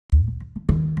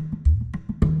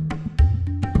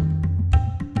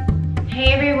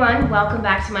Hey everyone, welcome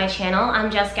back to my channel. I'm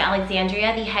Jessica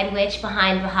Alexandria, the head witch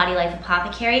behind Behatilife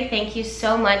Apothecary. Thank you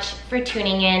so much for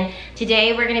tuning in.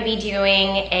 Today we're going to be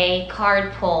doing a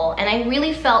card pull, and I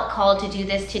really felt called to do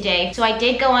this today. So I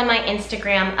did go on my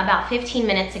Instagram about 15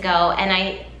 minutes ago, and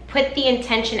I put the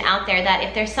intention out there that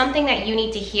if there's something that you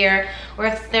need to hear, or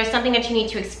if there's something that you need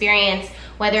to experience,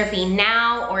 whether it be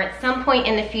now or at some point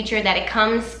in the future, that it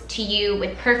comes to you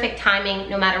with perfect timing,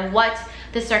 no matter what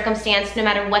the circumstance, no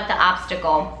matter what the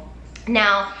obstacle.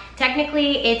 Now,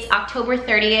 technically it's October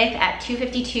 30th at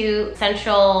 2:52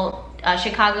 Central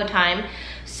Chicago time.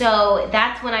 So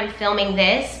that's when I'm filming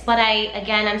this. But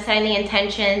I'm setting the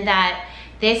intention that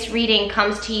this reading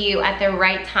comes to you at the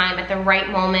right time, at the right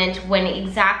moment, when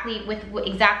exactly what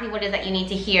it is that you need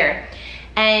to hear.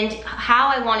 And how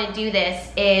I want to do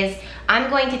this is I'm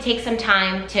going to take some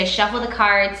time to shuffle the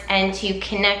cards and to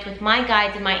connect with my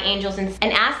guides and my angels and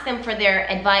ask them for their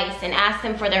advice and ask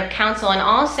them for their counsel, and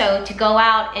also to go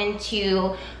out and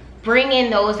to bring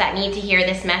in those that need to hear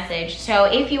this message. So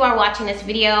if you are watching this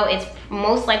video, it's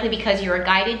most likely because you were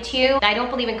guided to. I don't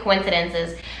believe in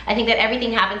coincidences. I think that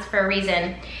everything happens for a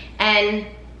reason. And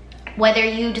whether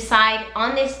you decide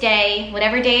on this day,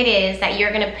 whatever day it is, that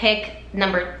you're gonna pick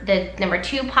the number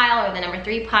 2 pile or the number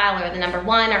 3 pile or the number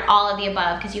 1 or all of the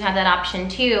above, because you have that option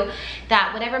too,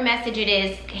 that whatever message it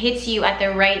is hits you at the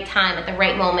right time, at the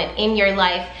right moment in your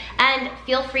life. And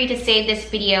feel free to save this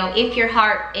video if your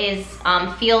heart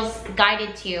feels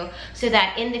guided to, so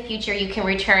that in the future you can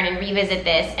return and revisit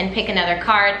this and pick another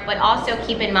card. But also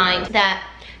keep in mind that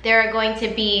there are going to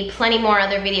be plenty more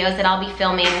other videos that I'll be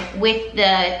filming with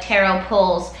the tarot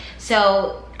pulls.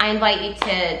 So I invite you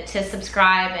to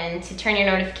subscribe and to turn your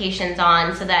notifications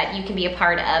on so that you can be a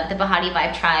part of the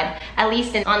Behatilife tribe, at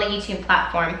least on the YouTube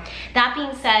platform. That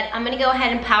being said, I'm gonna go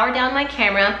ahead and power down my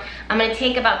camera. I'm gonna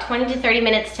take about 20 to 30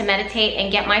 minutes to meditate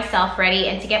and get myself ready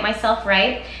and to get myself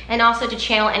right, and also to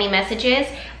channel any messages.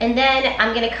 And then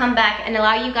I'm gonna come back and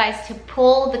allow you guys to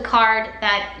pull the card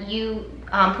that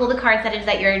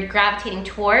that you're gravitating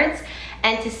towards,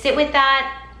 and to sit with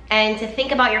that and to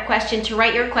think about your question, to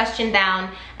write your question down,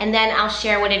 and then I'll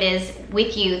share what it is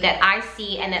with you that I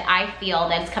see and that I feel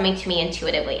that's coming to me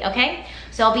intuitively, okay?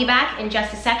 So I'll be back in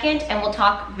just a second and we'll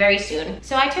talk very soon.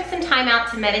 So I took some time out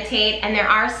to meditate, and there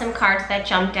are some cards that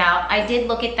jumped out. I did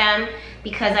look at them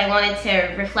because I wanted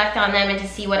to reflect on them and to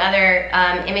see what other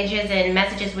images and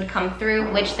messages would come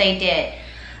through, which they did.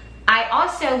 I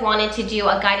also wanted to do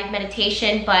a guided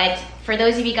meditation, but for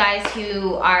those of you guys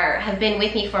who have been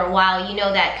with me for a while, you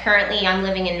know that currently I'm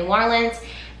living in New Orleans,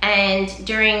 and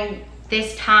during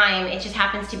this time it just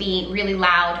happens to be really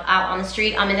loud out on the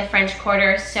street. I'm in the French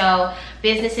Quarter, so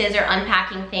businesses are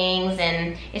unpacking things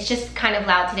and it's just kind of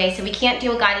loud today, so we can't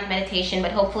do a guided meditation,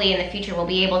 but hopefully in the future we'll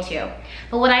be able to.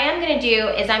 But what I am going to do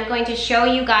is I'm going to show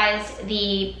you guys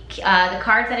the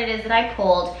cards that it is that I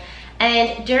pulled.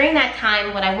 And during that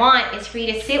time, what I want is for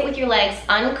you to sit with your legs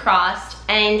uncrossed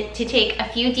and to take a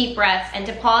few deep breaths and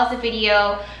to pause the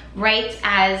video right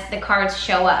as the cards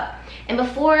show up. And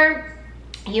before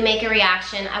you make a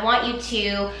reaction, I want you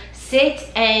to sit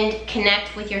and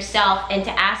connect with yourself and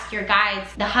to ask your guides,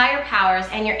 the higher powers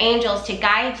and your angels, to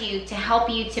guide you, to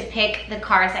help you to pick the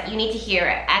cards that you need to hear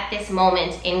at this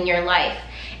moment in your life.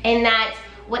 And that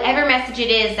whatever message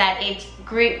it is, that it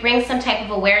brings some type of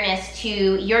awareness to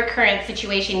your current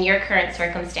situation, your current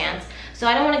circumstance. So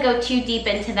I don't want to go too deep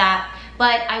into that,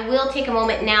 but I will take a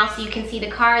moment now so you can see the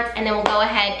cards, and then we'll go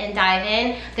ahead and dive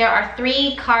in. There are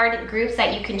 3 card groups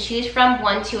that you can choose from,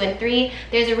 1, 2, and 3.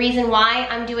 There's a reason why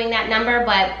I'm doing that number,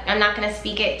 but I'm not going to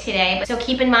speak it today. So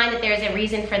keep in mind that there's a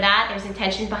reason for that, there's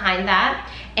intention behind that.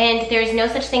 And there's no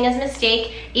such thing as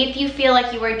mistake. If you feel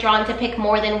like you were drawn to pick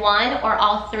more than 1 or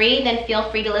all 3, then feel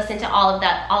free to listen to all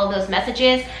of those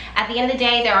messages. At the end of the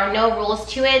day, there are no rules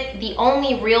to it. The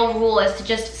only real rule is to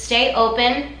just stay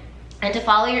open and to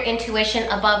follow your intuition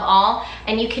above all,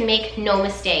 and you can make no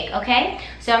mistake, okay?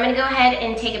 So I'm gonna go ahead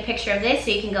and take a picture of this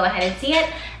so you can go ahead and see it,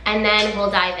 and then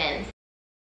we'll dive in.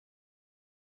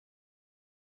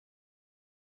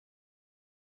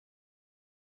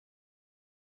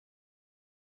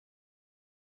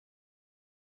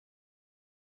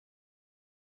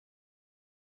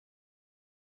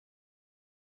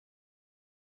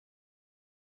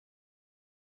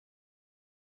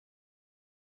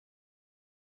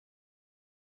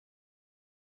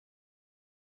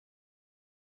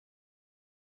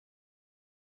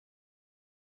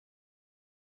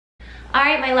 All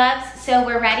right, my loves, so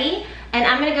we're ready, and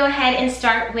I'm gonna go ahead and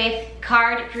start with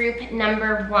card group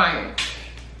number 1.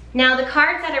 Now, the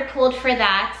cards that are pulled for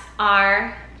that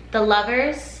are the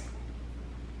Lovers,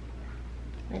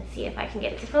 let's see if I can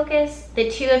get it to focus, the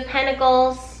Two of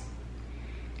Pentacles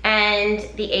and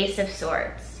the Ace of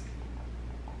Swords.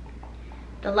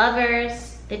 The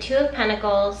Lovers, the Two of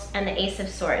Pentacles, and the Ace of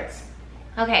Swords.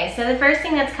 Okay, so the first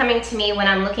thing that's coming to me when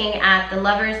I'm looking at the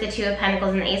Lovers, the Two of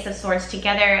Pentacles, and the Ace of Swords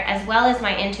together, as well as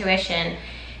my intuition,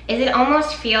 is it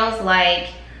almost feels like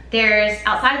there's,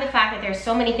 outside of the fact that there's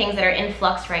so many things that are in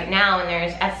flux right now, and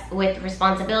there's, with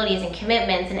responsibilities and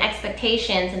commitments and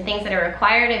expectations and things that are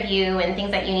required of you and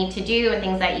things that you need to do and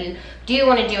things that you do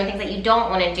want to do and things that you don't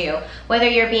want to do. Whether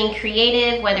you're being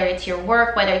creative, whether it's your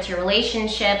work, whether it's your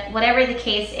relationship, whatever the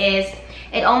case is,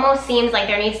 it almost seems like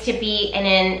there needs to be an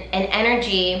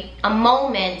energy, a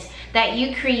moment that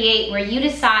you create where you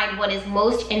decide what is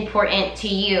most important to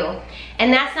you.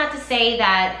 And that's not to say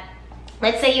that,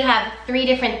 let's say you have 3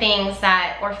 different things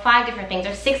that, or 5 different things,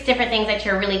 or 6 different things that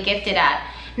you're really gifted at.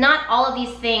 Not all of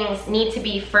these things need to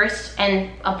be first and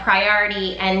a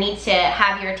priority and need to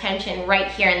have your attention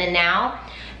right here in the now.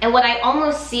 And what I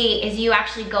almost see is you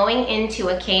actually going into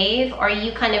a cave, or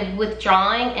you kind of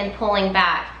withdrawing and pulling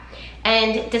back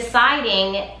and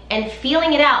deciding and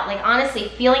feeling it out, like honestly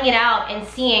feeling it out and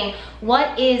seeing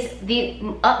what is the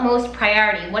utmost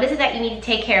priority. What is it that you need to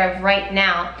take care of right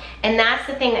now? And that's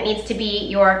the thing that needs to be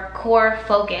your core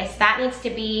focus. That needs to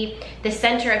be the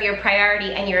center of your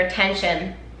priority and your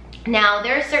attention. Now,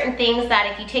 there are certain things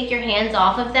that if you take your hands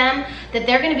off of them, that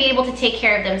they're gonna be able to take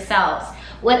care of themselves.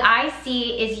 What I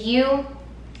see is you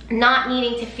not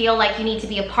needing to feel like you need to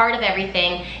be a part of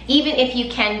everything, even if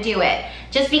you can do it.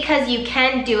 Just because you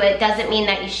can do it doesn't mean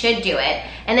that you should do it.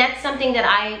 And that's something that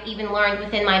I even learned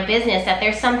within my business, that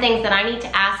there's some things that I need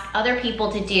to ask other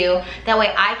people to do. That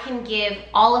way I can give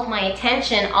all of my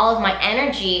attention, all of my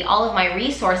energy, all of my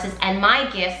resources and my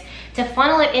gifts to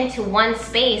funnel it into one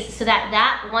space, so that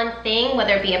that one thing,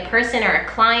 whether it be a person or a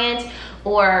client,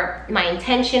 or my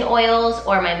intention oils,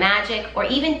 or my magic, or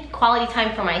even quality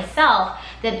time for myself,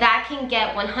 that can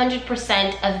get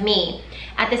 100% of me.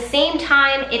 At the same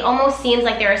time, it almost seems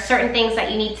like there are certain things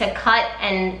that you need to cut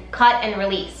and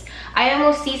release. I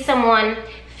almost see someone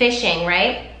fishing,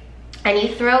 right? And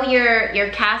you throw your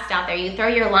cast out there, you throw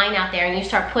your line out there, and you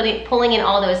start pulling in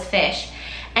all those fish.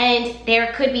 And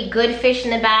there could be good fish in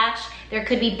the batch, there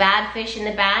could be bad fish in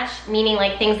the batch, meaning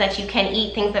like things that you can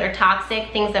eat, things that are toxic,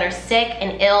 things that are sick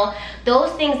and ill.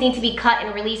 Those things need to be cut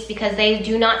and released because they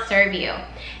do not serve you.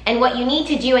 And what you need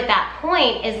to do at that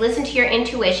point is listen to your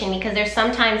intuition, because there's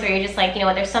some times where you're just like, you know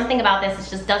what, there's something about this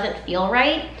that just doesn't feel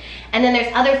right. And then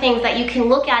there's other things that you can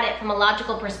look at it from a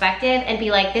logical perspective and be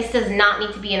like, this does not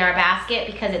need to be in our basket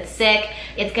because it's sick.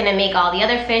 It's gonna make all the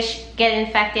other fish get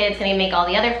infected. It's gonna make all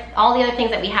the other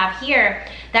things that we have here.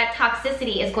 That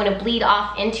toxicity is going to bleed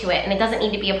off into it, and it doesn't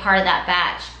need to be a part of that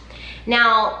batch.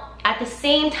 Now, at the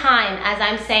same time as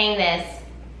I'm saying this,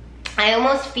 I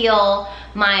almost feel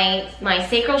my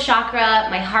sacral chakra,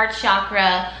 my heart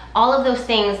chakra, all of those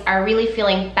things are really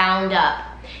feeling bound up.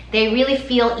 They really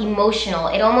feel emotional.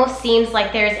 It almost seems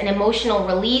like there's an emotional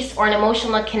release or an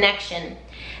emotional connection.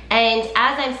 And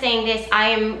as I'm saying this, I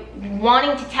am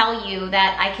wanting to tell you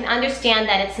that I can understand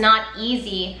that it's not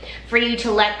easy for you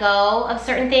to let go of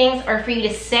certain things, or for you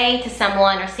to say to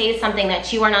someone or say something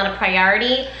that you are not a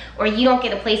priority, or you don't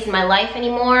get a place in my life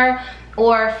anymore,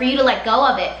 or for you to let go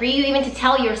of it, for you even to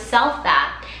tell yourself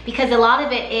that. Because a lot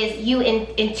of it is you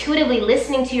intuitively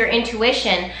listening to your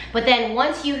intuition, but then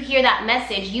once you hear that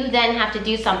message, you then have to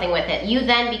do something with it. You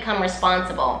then become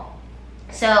responsible.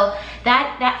 So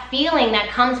that feeling that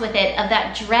comes with it, of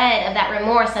that dread, of that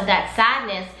remorse, of that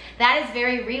sadness, that is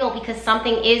very real, because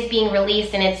something is being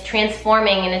released and it's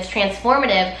transforming and it's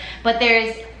transformative. But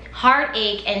there's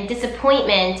heartache and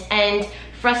disappointment and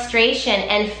frustration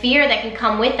and fear that can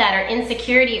come with that, or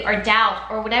insecurity or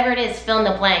doubt, or whatever it is, fill in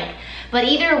the blank. But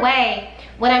either way,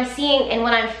 what I'm seeing and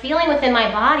what I'm feeling within my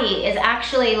body is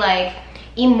actually like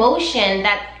emotion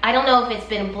that I don't know if it's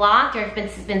been blocked, or if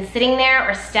it's been sitting there,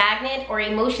 or stagnant, or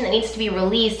emotion that needs to be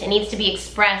released, it needs to be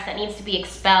expressed, that needs to be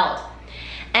expelled.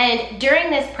 And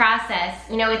during this process,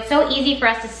 you know, it's so easy for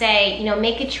us to say, you know,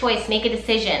 make a choice, make a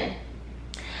decision.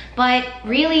 But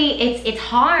really, it's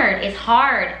hard,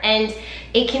 and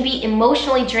it can be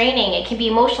emotionally draining, it can be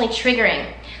emotionally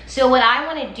triggering. So what I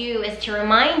want to do is to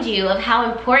remind you of how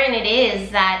important it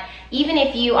is that even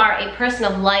if you are a person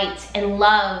of light and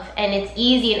love, and it's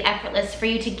easy and effortless for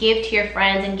you to give to your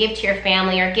friends and give to your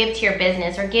family, or give to your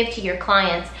business, or give to your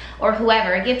clients, or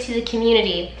whoever, or give to the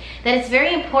community, that it's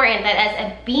very important that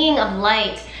as a being of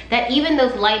light, that even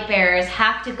those light bearers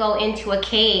have to go into a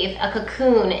cave, a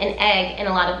cocoon, an egg in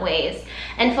a lot of ways,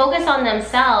 and focus on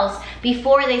themselves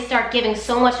before they start giving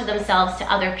so much of themselves to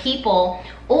other people,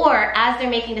 or as they're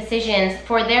making decisions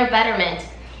for their betterment.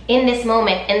 in this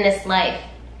moment, in this life.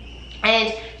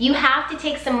 And you have to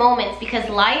take some moments, because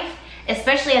life,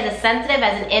 especially as a sensitive,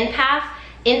 as an empath,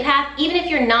 even if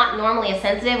you're not normally a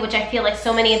sensitive, which I feel like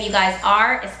so many of you guys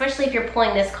are, especially if you're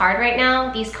pulling this card right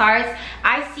now, these cards,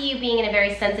 I see you being in a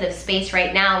very sensitive space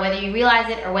right now, whether you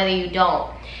realize it or whether you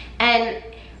don't. And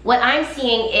what I'm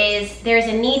seeing is there's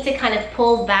a need to kind of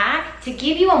pull back, to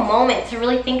give you a moment to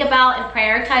really think about and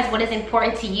prioritize what is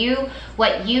important to you,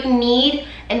 what you need,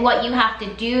 and what you have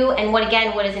to do, and what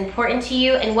is important to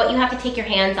you, and what you have to take your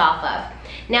hands off of.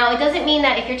 Now, it doesn't mean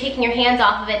that if you're taking your hands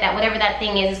off of it, that whatever that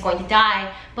thing is going to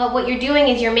die, but what you're doing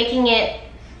is you're making it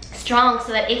strong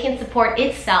so that it can support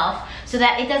itself, so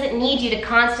that it doesn't need you to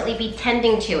constantly be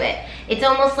tending to it. It's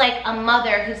almost like a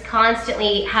mother who's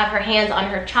constantly have her hands on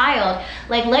her child.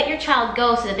 Like, let your child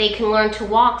go so that they can learn to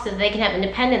walk, so that they can have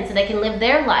independence, so they can live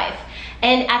their life.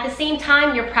 And at the same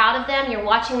time, you're proud of them, you're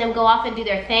watching them go off and do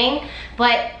their thing,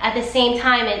 but at the same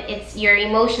time, you're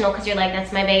emotional because you're like,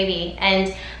 that's my baby.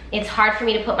 And it's hard for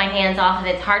me to put my hands off of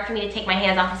it. It's hard for me to take my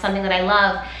hands off of something that I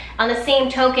love. On the same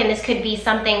token, this could be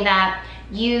something that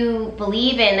you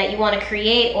believe in, that you want to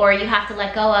create, or you have to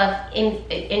let go of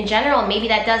in general. Maybe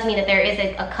that does mean that there is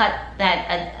a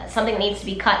cut, something needs to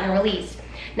be cut and released.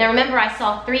 Now remember, I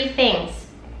saw three things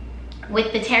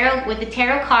with the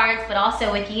tarot cards, but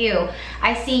also with you.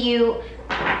 I see you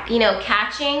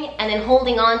catching and then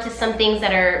holding on to some things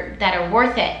that are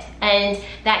worth it and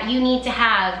that you need to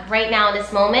have right now in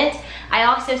this moment. I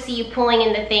also see you pulling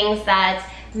in the things that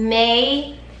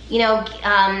may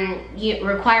you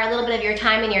require a little bit of your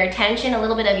time and your attention, a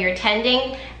little bit of your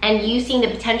tending, and you seeing the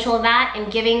potential of that and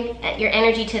giving your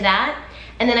energy to that.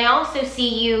 And then I also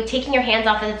see you taking your hands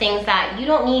off of the things that you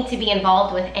don't need to be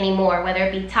involved with anymore, whether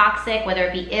it be toxic, whether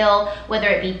it be ill, whether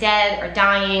it be dead or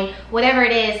dying, whatever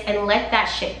it is, and let that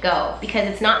shit go, because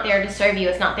it's not there to serve you,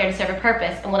 it's not there to serve a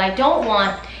purpose. And what I don't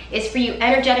want is for you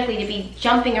energetically to be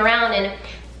jumping around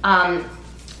and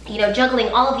juggling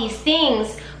all of these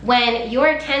things, when your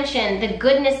attention, the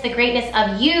goodness, the greatness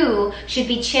of you should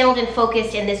be channeled and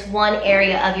focused in this one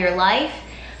area of your life,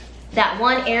 that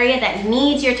one area that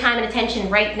needs your time and attention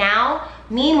right now.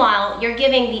 Meanwhile, you're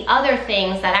giving the other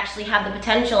things that actually have the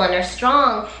potential and are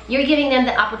strong, you're giving them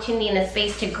the opportunity and the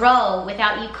space to grow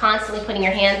without you constantly putting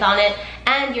your hands on it,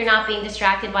 and you're not being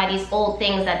distracted by these old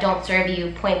things that don't serve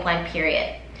you, point blank,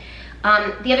 period.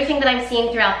 The other thing that I'm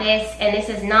seeing throughout this, and this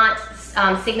is not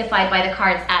signified by the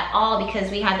cards at all,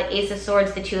 because we have the Ace of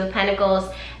Swords, the Two of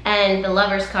Pentacles, and the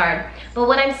Lover's card. But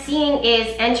what I'm seeing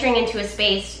is entering into a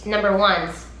space, number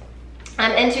ones.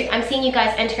 I'm seeing you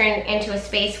guys entering into a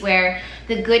space where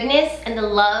the goodness and the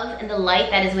love and the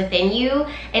light that is within you,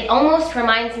 it almost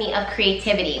reminds me of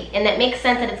creativity, and that makes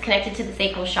sense that it's connected to the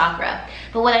sacral chakra.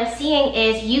 But what I'm seeing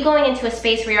is you going into a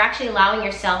space where you're actually allowing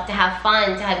yourself to have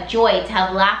fun, to have joy, to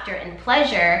have laughter and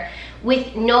pleasure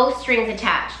with no strings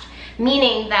attached.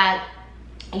 Meaning that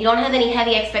you don't have any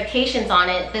heavy expectations on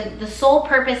it. The sole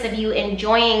purpose of you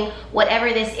enjoying whatever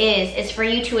this is for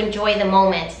you to enjoy the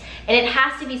moment. And it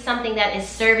has to be something that is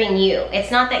serving you. It's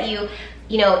not that you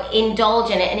indulge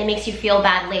in it and it makes you feel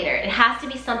bad later. It has to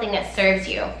be something that serves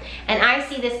you. And I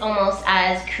see this almost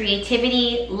as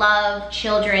creativity, love,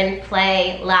 children,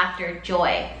 play, laughter,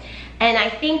 joy. And I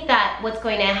think that what's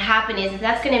going to happen is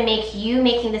that's going to make you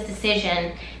making this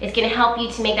decision, it's going to help you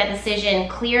to make that decision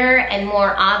clearer and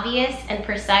more obvious and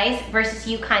precise, versus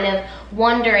you kind of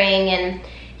wondering. And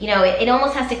it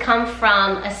almost has to come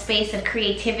from a space of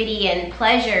creativity and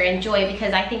pleasure and joy,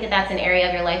 because I think that that's an area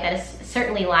of your life that is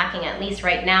certainly lacking, at least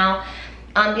right now.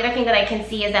 The other thing that I can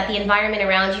see is that the environment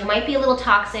around you might be a little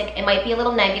toxic, it might be a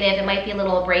little negative, it might be a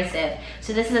little abrasive.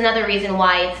 So this is another reason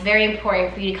why it's very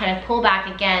important for you to kind of pull back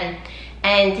again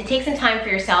and to take some time for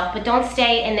yourself, but don't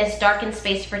stay in this darkened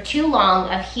space for too long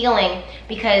of healing,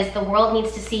 because the world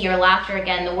needs to see your laughter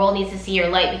again, the world needs to see your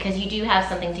light, because you do have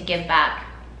something to give back.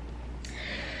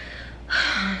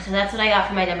 So that's what I got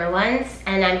for my number ones,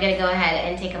 and I'm gonna go ahead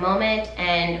and take a moment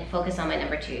and focus on my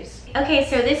number twos. Okay,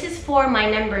 so this is for my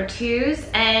number twos,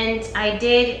 and I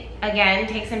did, again,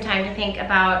 take some time to think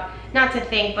about, not to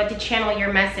think, but to channel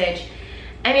your message.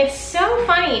 And it's so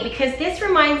funny because this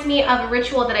reminds me of a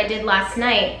ritual that I did last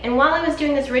night. And while I was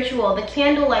doing this ritual, the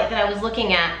candlelight that I was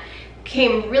looking at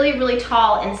came really, really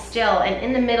tall and still, and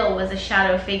in the middle was a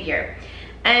shadow figure.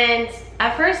 And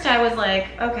at first I was like,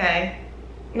 okay,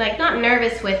 like not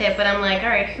nervous with it, but I'm like, all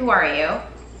right, who are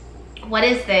you? What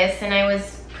is this? And I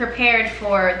was prepared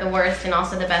for the worst and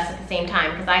also the best at the same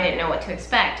time, because I didn't know what to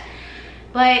expect.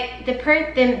 But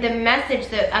the message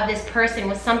of this person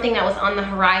was something that was on the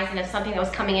horizon, of something that was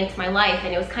coming into my life,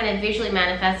 and it was kind of visually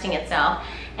manifesting itself.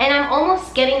 And I'm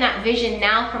almost getting that vision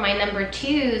now for my number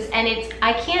 2s, and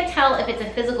I can't tell if it's a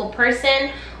physical person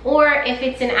or if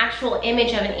it's an actual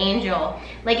image of an angel.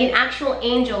 Like an actual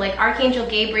angel, like Archangel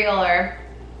Gabriel or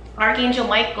Archangel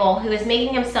Michael, who is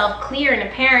making himself clear and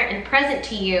apparent and present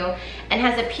to you and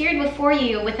has appeared before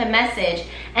you with a message.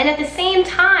 And at the same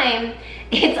time,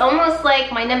 it's almost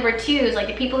like my number 2s, like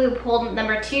the people who pulled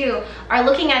number 2 are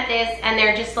looking at this and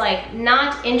they're just like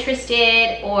not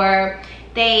interested, or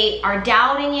they are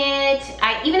doubting it.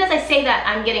 Even as I say that,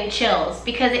 I'm getting chills,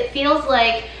 because it feels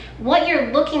like what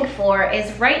you're looking for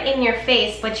is right in your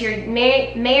face, but you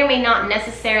may or may not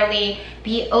necessarily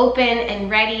be open and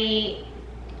ready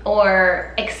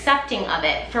or accepting of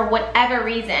it for whatever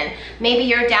reason. Maybe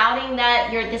you're doubting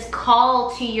that this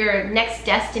call to your next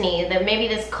destiny, that maybe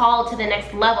this call to the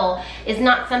next level is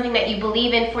not something that you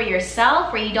believe in for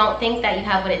yourself, or you don't think that you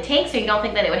have what it takes, or you don't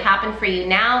think that it would happen for you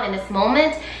now in this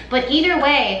moment. But either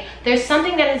way, there's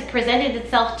something that has presented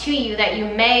itself to you that you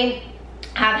may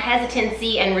have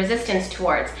hesitancy and resistance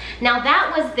towards. Now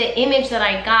that was the image that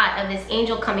I got of this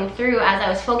angel coming through as I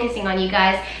was focusing on you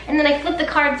guys, and then I flip the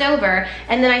cards over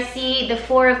and then I see the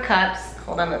 4 of Cups.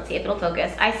 Hold on, let's see if it'll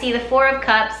focus. I see the 4 of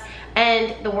Cups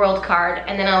and the World card,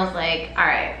 and then I was like, all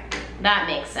right, that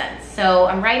makes sense. So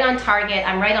I'm right on target,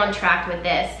 I'm right on track with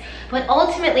this. But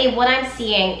ultimately what I'm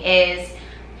seeing is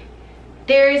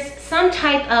there's some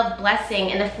type of blessing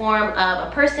in the form of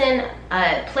a person,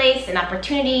 a place, an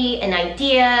opportunity, an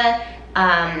idea,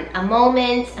 a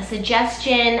moment, a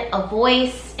suggestion, a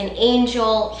voice, an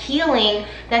angel, healing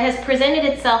that has presented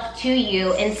itself to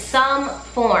you in some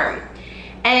form.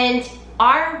 And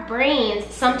our brains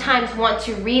sometimes want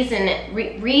to reason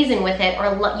with it,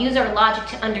 or use our logic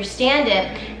to understand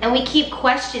it, and we keep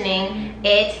questioning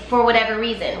it for whatever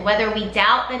reason. Whether we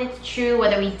doubt that it's true,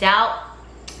 whether we doubt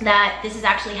that this is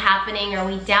actually happening, or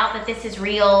we doubt that this is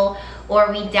real, or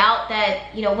we doubt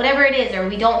that, you know, whatever it is, or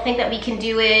we don't think that we can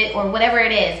do it, or whatever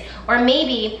it is. Or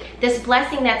maybe this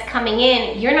blessing that's coming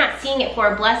in, you're not seeing it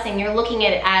for a blessing, you're looking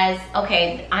at it as,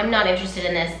 okay, I'm not interested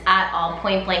in this at all,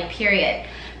 point blank, period.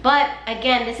 But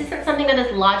again, this isn't something that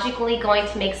is logically going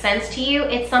to make sense to you.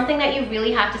 It's something that you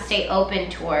really have to stay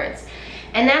open towards.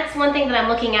 And that's one thing that I'm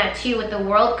looking at too with the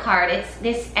World card. It's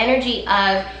this energy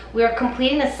of we're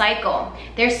completing the cycle.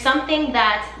 There's something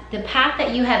that the path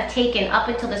that you have taken up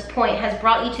until this point has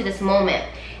brought you to this moment.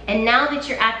 And now that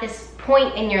you're at this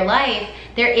point in your life,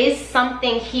 there is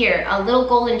something here, a little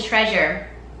golden treasure,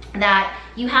 that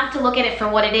you have to look at it for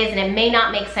what it is, and it may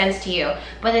not make sense to you.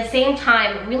 But at the same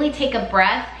time, really take a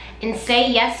breath and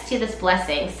say yes to this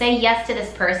blessing, say yes to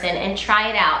this person, and try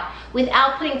it out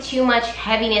without putting too much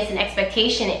heaviness and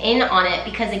expectation in on it,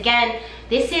 because again,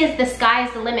 this is the sky's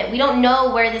the limit. We don't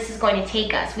know where this is going to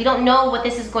take us. We don't know what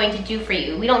this is going to do for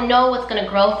you. We don't know what's going to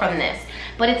grow from this.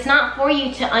 But it's not for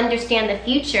you to understand the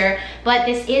future, but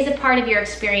this is a part of your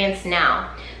experience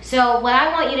now. So what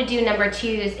I want you to do, number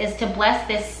 2s, is to bless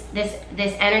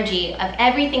this energy of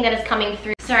everything that is coming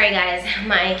through. Sorry guys,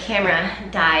 my camera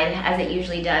died, as it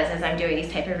usually does as I'm doing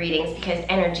these type of readings, because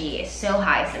energy is so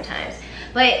high sometimes.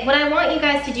 But what I want you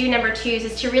guys to do, number 2s,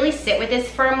 is to really sit with this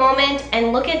for a moment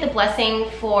and look at the blessing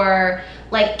for,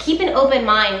 like, keep an open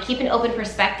mind, keep an open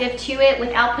perspective to it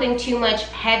without putting too much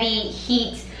heavy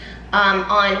heat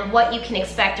on what you can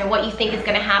expect, or what you think is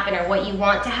going to happen, or what you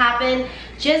want to happen.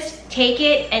 Just take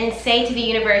it and say to the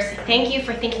universe, thank you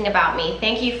for thinking about me.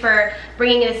 Thank you for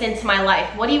bringing this into my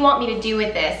life. What do you want me to do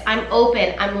with this? I'm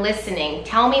open. I'm listening.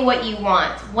 Tell me what you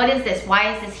want. What is this?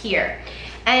 Why is this here?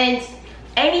 And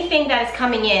anything that is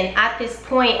coming in at this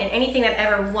point, and anything that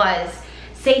ever was,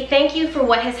 say thank you for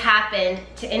what has happened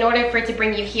in order for it to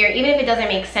bring you here, even if it doesn't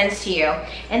make sense to you.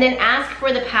 And then ask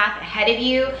for the path ahead of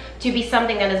you to be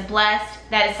something that is blessed,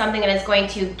 that is something that is going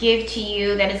to give to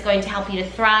you, that is going to help you to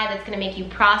thrive, that's going to make you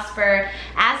prosper.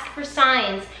 Ask for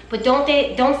signs, but don't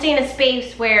stay in a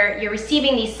space where you're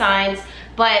receiving these signs,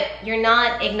 but you're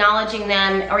not acknowledging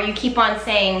them, or you keep on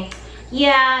saying,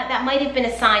 yeah, that might have been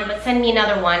a sign, but send me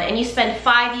another one. And you spend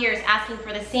 5 years asking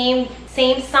for the same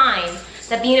sign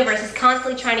that the universe is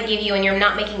constantly trying to give you, and you're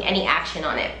not making any action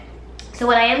on it. So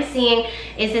what I am seeing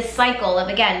is this cycle of,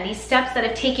 again, these steps that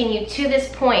have taken you to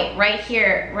this point right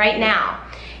here, right now.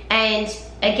 And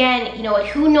again, you know,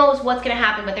 who knows what's going to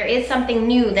happen, but there is something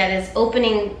new that is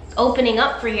opening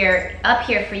up for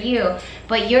here for you,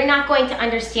 but you're not going to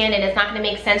understand it. It's not going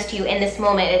to make sense to you in this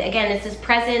moment. Again, it's this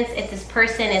presence, it's this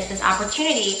person, it's this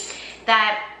opportunity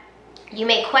that you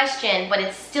may question, but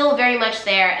it's still very much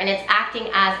there, and it's acting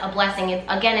as a blessing.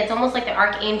 It's almost like the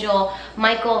Archangel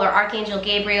Michael or Archangel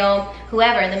Gabriel,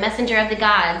 whoever, the messenger of the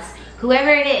gods,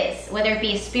 whoever it is, whether it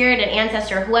be a spirit, an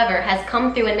ancestor, whoever, has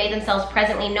come through and made themselves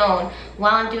presently known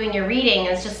while I'm doing your reading.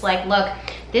 It's just like, look,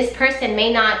 this person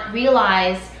may not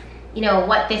realize, you know,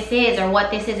 what this is or what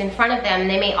this is in front of them.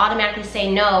 They may automatically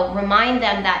say no. Remind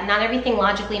them that not everything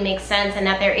logically makes sense, and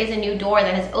that there is a new door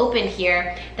that has opened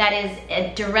here that is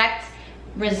a direct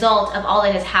result of all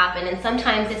that has happened. And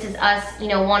sometimes this is us, you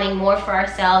know, wanting more for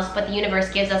ourselves, but the universe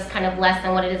gives us kind of less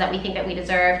than what it is that we think that we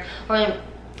deserve, or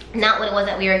not what it was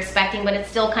that we were expecting, but it's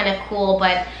still kind of cool.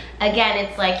 But again,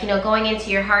 it's like, you know, going into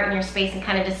your heart and your space and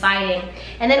kind of deciding.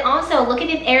 And then also look at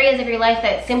the areas of your life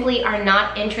that simply are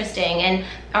not interesting and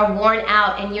are worn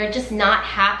out and you're just not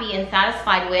happy and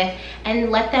satisfied with, and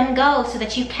let them go so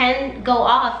that you can go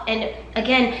off. And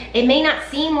again, it may not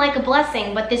seem like a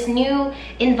blessing, but this new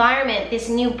environment, this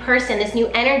new person, this new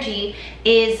energy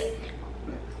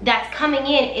that's coming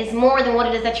in is more than what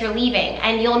it is that you're leaving.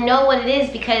 And you'll know what it is,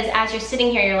 because as you're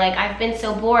sitting here, you're like, I've been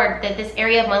so bored, that this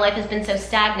area of my life has been so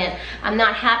stagnant. I'm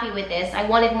not happy with this. I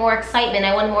wanted more excitement.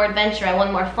 I wanted more adventure. I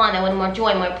wanted more fun. I wanted more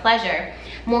joy, more pleasure,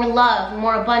 more love,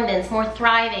 more abundance, more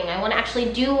thriving. I want to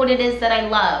actually do what it is that I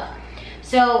love.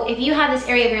 So if you have this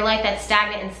area of your life that's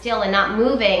stagnant and still and not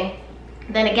moving,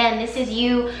 then again, this is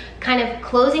you kind of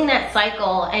closing that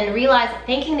cycle and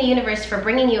thanking the universe for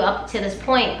bringing you up to this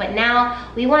point. But now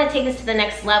we want to take this to the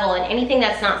next level, and anything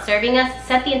that's not serving us,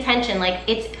 set the intention. Like,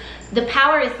 the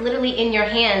power is literally in your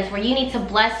hands, where you need to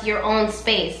bless your own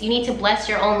space. You need to bless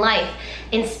your own life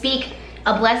and speak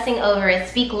a blessing over it.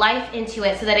 Speak life into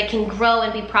it so that it can grow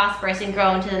and be prosperous and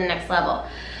grow into the next level.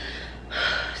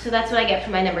 So that's what I get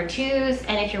for my number 2s.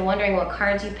 And if you're wondering what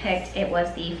cards you picked, it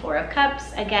was the 4 of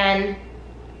Cups again,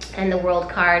 and the World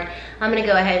card. I'm gonna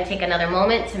go ahead and take another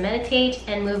moment to meditate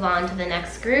and move on to the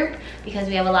next group, because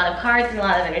we have a lot of cards and a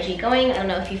lot of energy going. I don't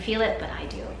know if you feel it, but I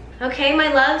do. Okay,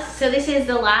 my loves, so this is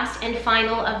the last and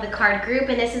final of the card group,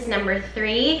 and this is number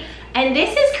 3. And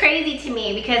this is crazy to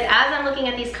me, because as I'm looking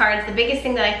at these cards, the biggest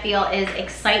thing that I feel is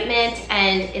excitement,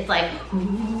 and it's like,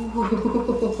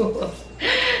 ooh.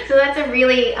 So that's a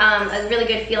really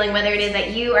good feeling, whether it is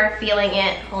that you are feeling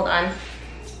it. Hold on.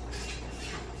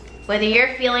 Whether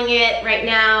you're feeling it right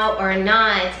now or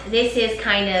not, this is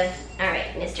kind of, all right,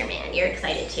 Mr. Man, you're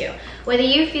excited too. Whether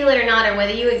you feel it or not, or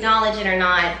whether you acknowledge it or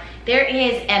not, there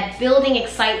is a building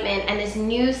excitement and this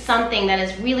new something that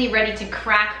is really ready to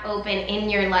crack open in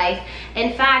your life.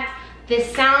 In fact, the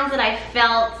sounds that I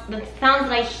felt, the sounds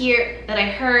that I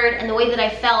heard, and the way that I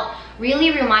felt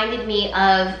really reminded me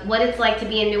of what it's like to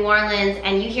be in New Orleans,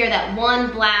 and you hear that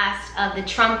one blast of the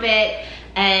trumpet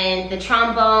and the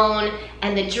trombone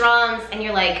and the drums, and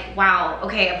you're like, wow,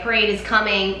 okay, a parade is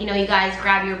coming. You know, you guys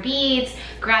grab your beads,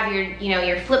 grab your, you know,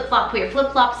 your flip-flop, put your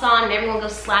flip-flops on, and everyone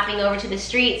goes slapping over to the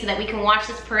street so that we can watch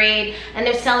this parade. And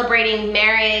they're celebrating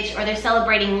marriage, or they're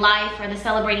celebrating life, or they're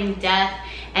celebrating death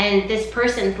and this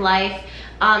person's life.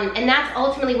 And that's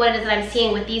ultimately what it is that I'm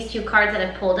seeing with these 2 cards that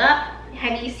I've pulled up.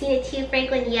 Have you seen it too,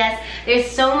 Franklin? Yes, there's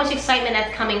so much excitement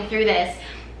that's coming through this.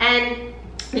 And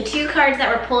the 2 cards that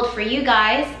were pulled for you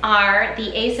guys are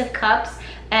the Ace of Cups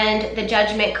and the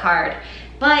Judgment card.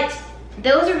 But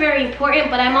those are very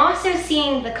important, but I'm also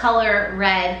seeing the color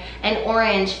red and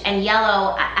orange and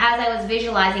yellow as I was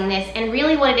visualizing this. And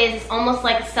really what it is almost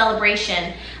like a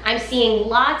celebration. I'm seeing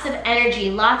lots of energy,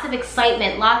 lots of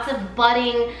excitement, lots of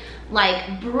budding,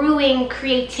 like brewing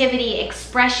creativity,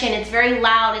 expression. It's very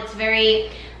loud, it's very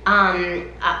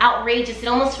outrageous. It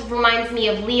almost reminds me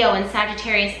of Leo and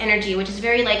Sagittarius energy, which is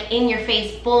very like in your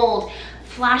face, bold,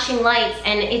 flashing lights,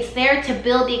 and it's there to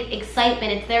build the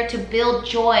excitement. It's there to build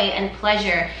joy and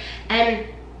pleasure. And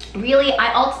really,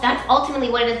 that's ultimately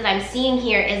what it is that I'm seeing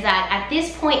here, is that at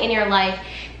this point in your life,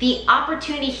 the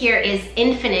opportunity here is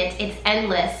infinite, it's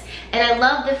endless. And I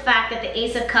love the fact that the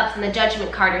Ace of Cups and the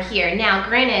Judgment card are here. Now,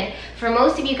 granted, for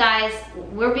most of you guys,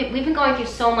 we've been going through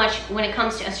so much when it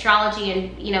comes to astrology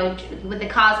and, you know, with the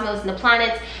cosmos and the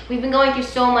planets. We've been going through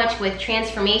so much with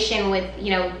transformation, with,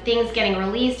 you know, things getting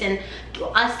released and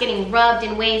us getting rubbed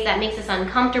in ways that makes us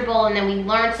uncomfortable, and then we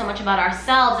learn so much about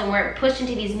ourselves, and we're pushed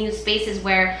into these new spaces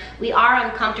where we are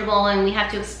uncomfortable and we have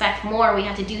to expect more. We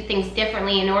have to do things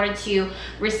differently in order to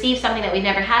receive something that we've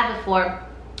never had before.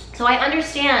 So I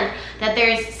understand that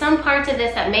there's some parts of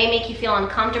this that may make you feel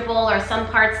uncomfortable, or some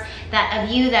parts of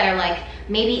you that are like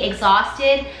maybe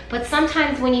exhausted. But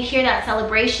sometimes when you hear that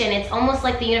celebration, it's almost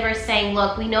like the universe saying,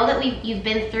 look, we know that you've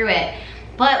been through it,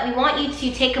 but we want you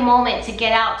to take a moment to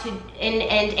get out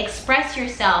and express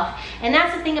yourself. And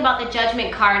that's the thing about the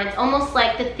Judgment card. It's almost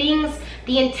like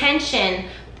the intention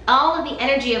all of the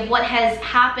energy of what has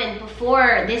happened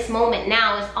before this moment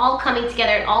now is all coming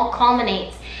together. It all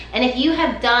culminates. And if you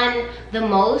have done the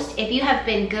most, if you have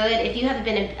been good, if you have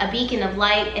been a beacon of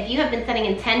light, if you have been setting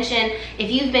intention, if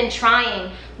you've been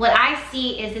trying, what I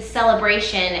see is this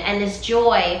celebration and this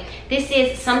joy. This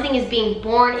is something is being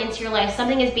born into your life.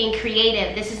 Something is being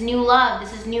creative. This is new love.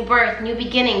 This is new birth, new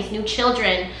beginnings, new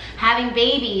children, having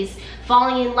babies,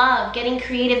 falling in love, getting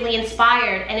creatively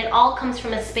inspired. And it all comes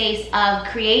from a space of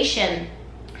creation.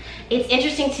 It's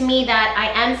interesting to me that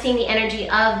I am seeing the energy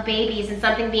of babies and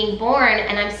something being born,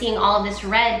 and I'm seeing all of this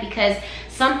red because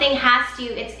something has to,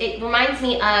 it reminds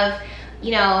me of,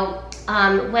 you know,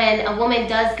 when a woman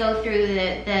does go through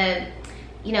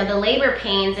the labor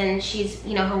pains and she's,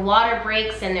 you know, her water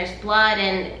breaks and there's blood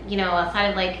and, you know, outside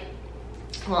of like,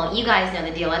 well, you guys know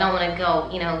the deal. I don't want to go,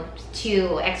 you know,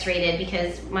 too X-rated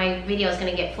because my video is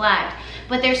going to get flagged.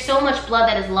 But there's so much blood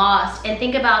that is lost. And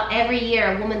think about every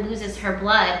year a woman loses her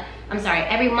blood. I'm sorry,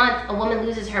 every month a woman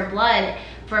loses her blood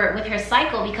with her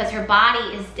cycle because her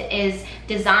body is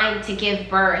designed to give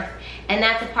birth. And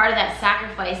that's a part of that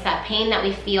sacrifice, that pain that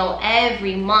we feel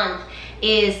every month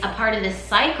is a part of this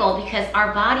cycle because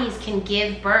our bodies can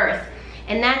give birth.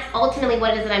 And that's ultimately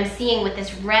what it is that I'm seeing with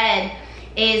this red.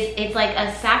 It's like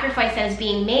a sacrifice that is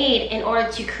being made in order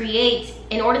to create,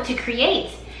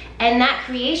 and that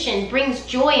creation brings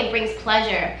joy and brings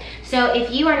pleasure. So if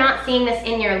you are not seeing this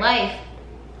in your life,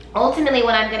 ultimately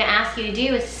what I'm going to ask you to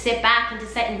do is to sit back and to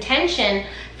set intention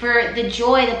for the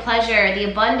joy, the pleasure,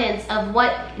 the abundance of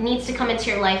what needs to come into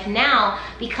your life now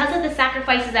because of the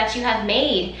sacrifices that you have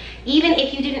made. Even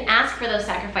if you didn't ask for those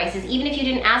sacrifices, even if you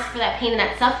didn't ask for that pain and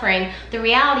that suffering, the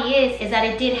reality is that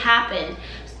it did happen.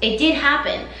 It did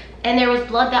happen. And there was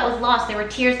blood that was lost. There were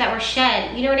tears that were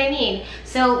shed. You know what I mean?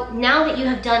 So now that you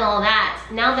have done all that,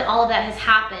 now that all of that has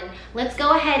happened, let's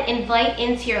go ahead and invite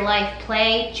into your life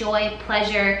play, joy,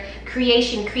 pleasure,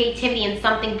 creation, creativity, and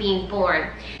something being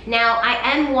born. Now, I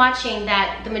am watching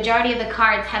that the majority of the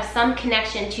cards have some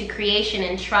connection to creation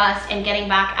and trust and getting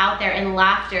back out there and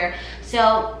laughter.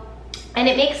 So, and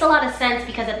it makes a lot of sense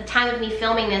because at the time of me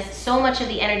filming this, so much of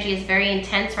the energy is very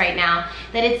intense right now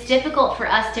that it's difficult for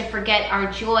us to forget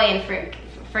our joy and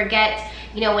forget,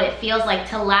 you know, what it feels like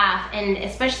to laugh. And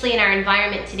especially in our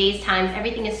environment today's times,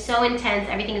 everything is so intense,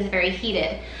 everything is very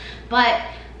heated. But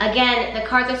again, the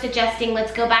cards are suggesting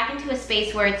let's go back into a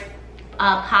space where it's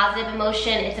positive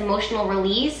emotion, it's emotional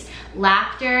release.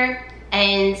 Laughter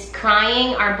and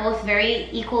crying are both very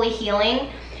equally healing.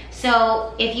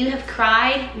 So if you have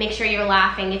cried, make sure you're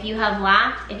laughing. If you have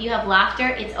laughed, if you have laughter,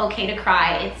 it's okay to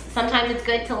cry. Sometimes it's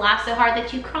good to laugh so hard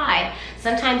that you cry.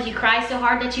 Sometimes you cry so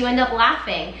hard that you end up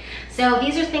laughing. So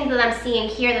these are things that I'm seeing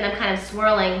here that I'm kind of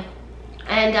swirling.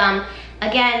 And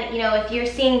again, you know, if you're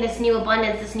seeing this new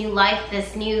abundance, this new life,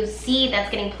 this new seed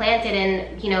that's getting planted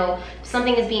and, you know,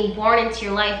 something is being born into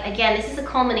your life, again, this is a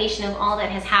culmination of all that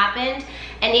has happened.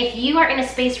 And if you are in a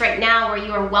space right now where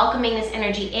you are welcoming this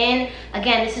energy in,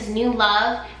 again, this is new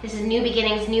love, this is new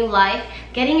beginnings, new life,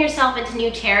 getting yourself into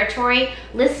new territory,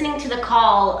 listening to the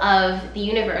call of the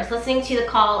universe, listening to the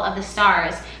call of the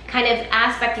stars, kind of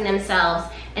aspecting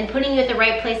themselves and putting you at the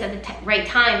right place at the right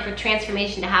time for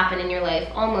transformation to happen in your life,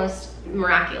 almost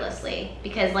miraculously.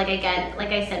 Because like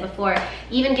I said before,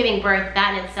 even giving birth,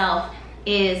 that in itself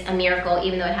is a miracle,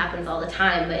 even though it happens all the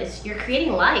time. But you're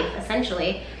creating life,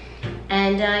 essentially.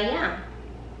 And yeah,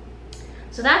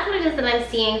 so that's what it is that I'm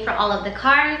seeing for all of the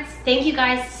cards. Thank you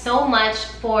guys so much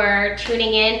for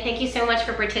tuning in. Thank you so much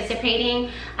for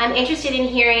participating. I'm interested in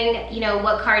hearing, you know,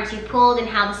 what cards you pulled and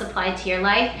how this applied to your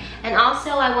life. And also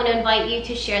I want to invite you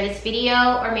to share this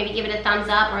video or maybe give it a thumbs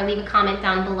up or leave a comment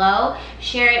down below.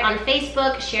 Share it on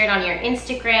Facebook, share it on your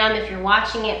Instagram. If you're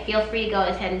watching it, feel free to go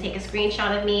ahead and take a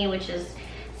screenshot of me, which is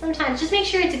sometimes, just make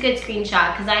sure it's a good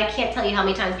screenshot because I can't tell you how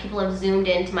many times people have zoomed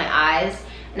into my eyes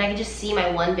and I can just see my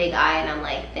one big eye and I'm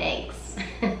like, thanks.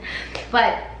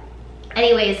 But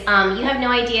anyways, you have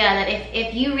no idea that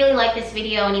if you really like this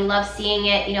video and you love seeing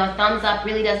it, you know, a thumbs up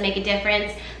really does make a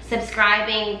difference.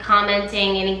 Subscribing,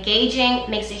 commenting, and engaging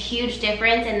makes a huge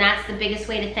difference, and that's the biggest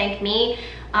way to thank me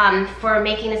for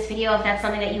making this video if that's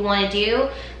something that you want to do.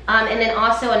 And then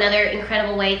also another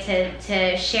incredible way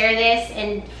to share this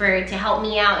and to help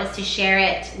me out is to share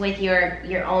it with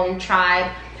your own tribe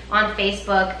on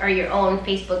Facebook or your own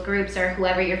Facebook groups or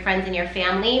whoever, your friends and your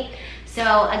family.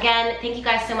 So again, thank you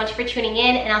guys so much for tuning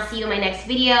in, and I'll see you in my next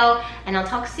video, and I'll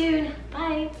talk soon.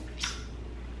 Bye.